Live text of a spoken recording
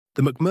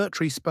The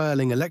McMurtry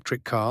Spéirling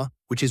electric car,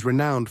 which is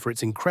renowned for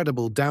its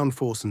incredible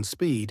downforce and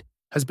speed,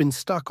 has been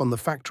stuck on the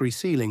factory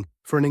ceiling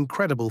for an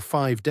incredible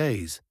 5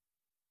 days.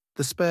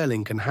 The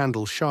Spéirling can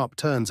handle sharp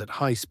turns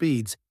at high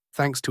speeds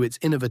thanks to its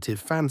innovative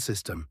fan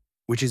system,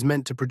 which is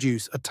meant to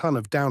produce a ton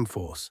of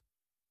downforce.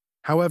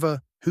 However,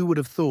 who would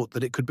have thought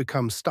that it could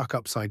become stuck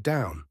upside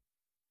down?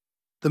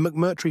 The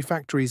McMurtry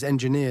factory's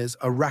engineers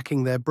are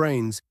racking their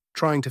brains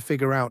trying to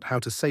figure out how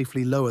to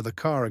safely lower the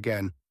car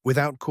again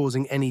without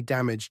causing any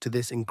damage to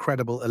this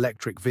incredible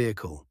electric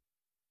vehicle.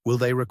 Will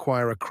they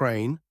require a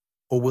crane,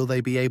 or will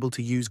they be able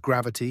to use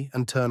gravity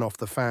and turn off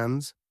the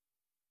fans?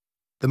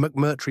 The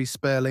McMurtry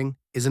Spéirling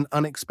is an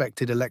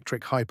unexpected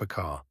electric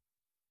hypercar.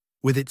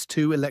 With its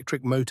 2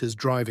 electric motors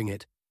driving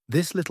it,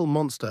 this little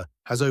monster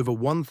has over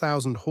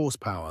 1,000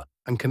 horsepower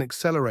and can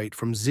accelerate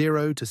from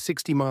 0 to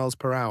 60 miles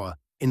per hour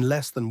in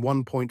less than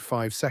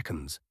 1.5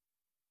 seconds.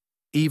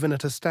 Even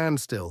at a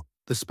standstill,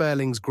 the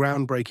Spéirling's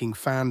groundbreaking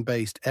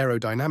fan-based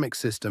aerodynamic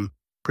system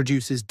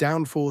produces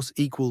downforce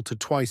equal to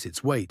twice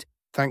its weight,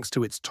 thanks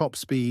to its top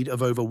speed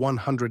of over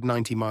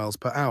 190 miles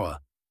per hour,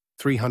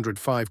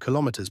 305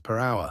 kilometers per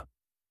hour.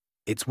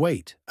 Its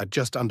weight, at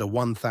just under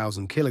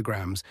 1,000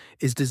 kilograms,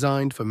 is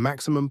designed for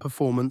maximum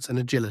performance and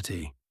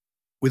agility.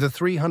 With a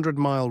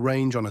 300-mile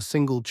range on a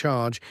single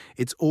charge,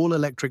 its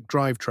all-electric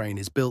drivetrain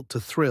is built to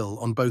thrill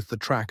on both the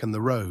track and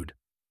the road.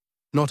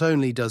 Not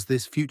only does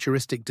this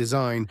futuristic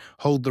design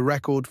hold the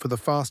record for the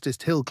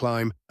fastest hill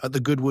climb at the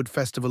Goodwood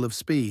Festival of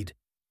Speed,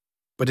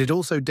 but it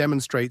also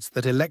demonstrates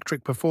that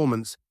electric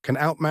performance can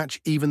outmatch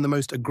even the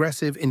most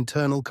aggressive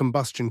internal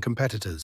combustion competitors.